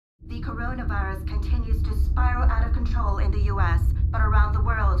coronavirus continues to spiral out of control in the US, but around the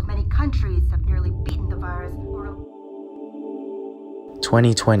world, many countries have nearly beaten the virus.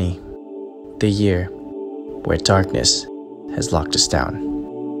 2020, the year where darkness has locked us down.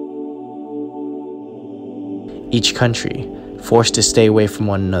 Each country forced to stay away from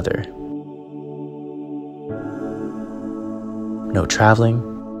one another. No traveling,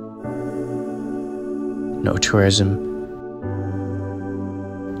 no tourism,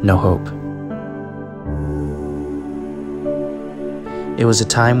 no hope. It was a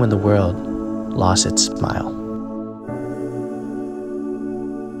time when the world lost its smile.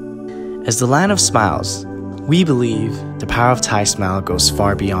 As the land of smiles, we believe the power of Thai smile goes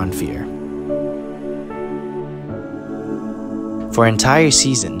far beyond fear. For an entire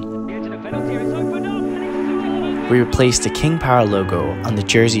season, we replaced the King Power logo on the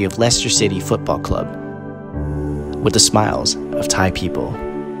jersey of Leicester City Football Club with the smiles of Thai people,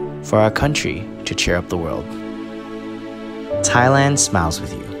 for our country to cheer up the world. Thailand smiles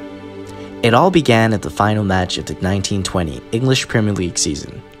with you. It all began at the final match of the 1920 English Premier League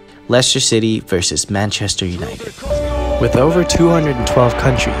season, Leicester City versus Manchester United, with over 212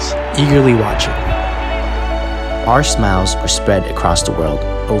 countries eagerly watching. Our smiles were spread across the world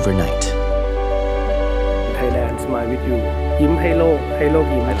overnight. Thailand smile with you. ยิ้มให้โลกให้โลก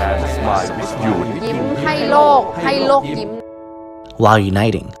ยิ้ม Thailand smile with you. ยิ้มให้โลกให้โลกยิ้ม While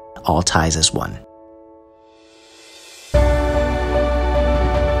uniting all Thais as one.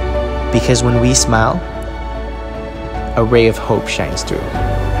 Because when we smile, a ray of hope shines through.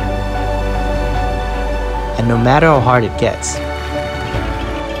 And no matter how hard it gets,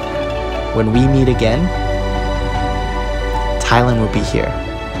 when we meet again, Thailand will be here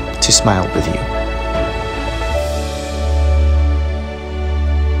to smile with you.